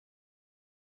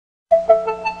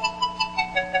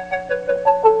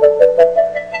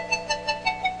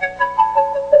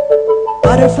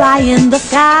butterfly in the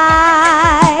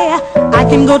sky. I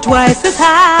can go twice as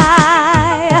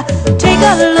high. Take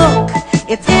a look,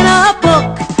 it's in a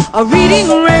book, a reading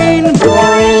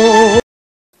rainbow.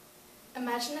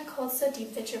 Imagine a cold so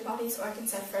deep that your body's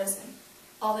organs are frozen.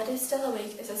 All that is still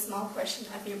awake is a small portion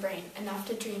of your brain, enough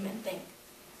to dream and think.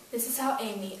 This is how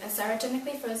Amy, a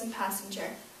cryogenically frozen passenger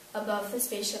above the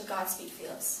spaceship Godspeed,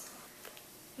 feels.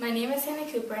 My name is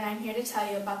Hannah Cooper, and I'm here to tell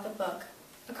you about the book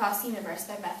Across the Universe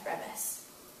by Beth Revis.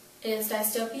 It is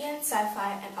dystopian,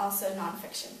 sci-fi, and also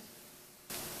nonfiction.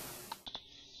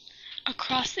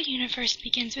 Across the Universe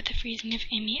begins with the freezing of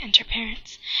Amy and her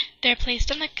parents. They are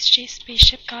placed on the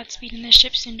spaceship Godspeed, and the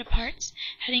ship soon departs,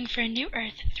 heading for a new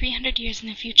Earth 300 years in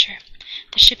the future.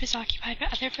 The ship is occupied by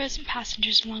other frozen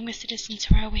passengers along with citizens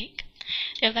who are awake.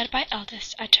 They are led by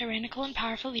Eldest, a tyrannical and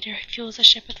powerful leader who fuels the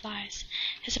ship with lies.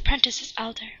 His apprentice is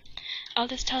Elder.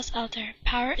 Eldest tells Elder,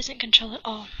 power isn't control at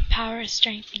all. Power is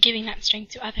strength, and giving that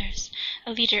strength to others.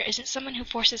 A leader isn't someone who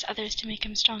forces others to make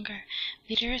him stronger. A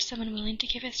leader is someone willing to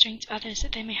give his strength to others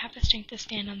that they may have the strength to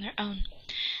stand on their own.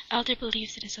 Elder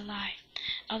believes it is a lie.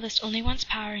 Eldest only wants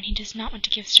power, and he does not want to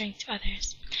give strength to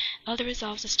others. Elder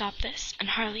resolves to stop this, and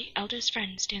Harley, Elder's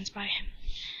friend, stands by him.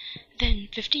 Then,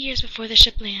 50 years before the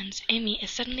ship lands, Amy is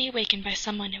suddenly awakened by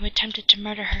someone who attempted to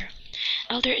murder her.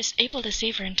 Elder is able to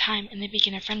save her in time, and they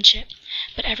begin a friendship.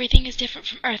 But everything is different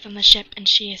from Earth on the ship, and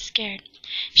she is scared.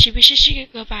 She wishes she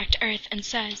could go back to Earth, and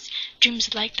says, dreams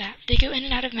are like that. They go in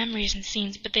and out of memories and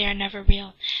scenes, but they are never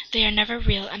real. They are never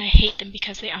real, and I hate them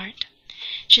because they aren't.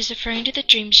 She is referring to the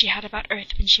dreams she had about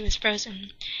Earth when she was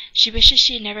frozen. She wishes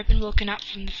she had never been woken up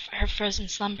from her frozen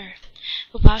slumber.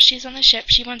 But while she is on the ship,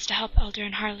 she wants to help Elder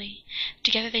and Harley.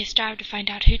 Together they strive to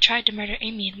find out who tried to murder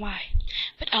Amy and why.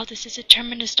 But Eldest is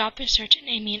determined to stop their search in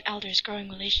Amy and Elder's growing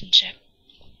relationship.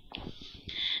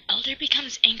 Elder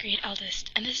becomes angry at Eldest,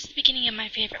 and this is the beginning of my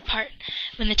favorite part,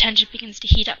 when the tension begins to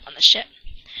heat up on the ship.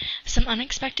 Some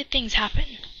unexpected things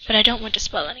happen, but I don't want to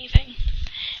spoil anything.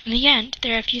 In the end,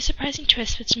 there are a few surprising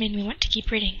twists which made me want to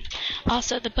keep reading.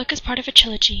 Also, the book is part of a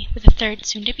trilogy, with a third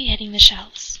soon to be hitting the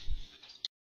shelves.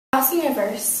 Across the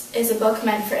Universe is a book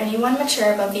meant for anyone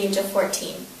mature above the age of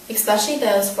 14, especially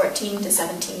those 14 to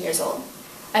 17 years old.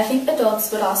 I think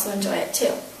adults would also enjoy it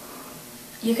too.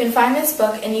 You can find this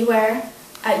book anywhere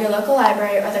at your local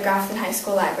library or the Grafton High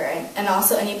School Library, and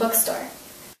also any bookstore.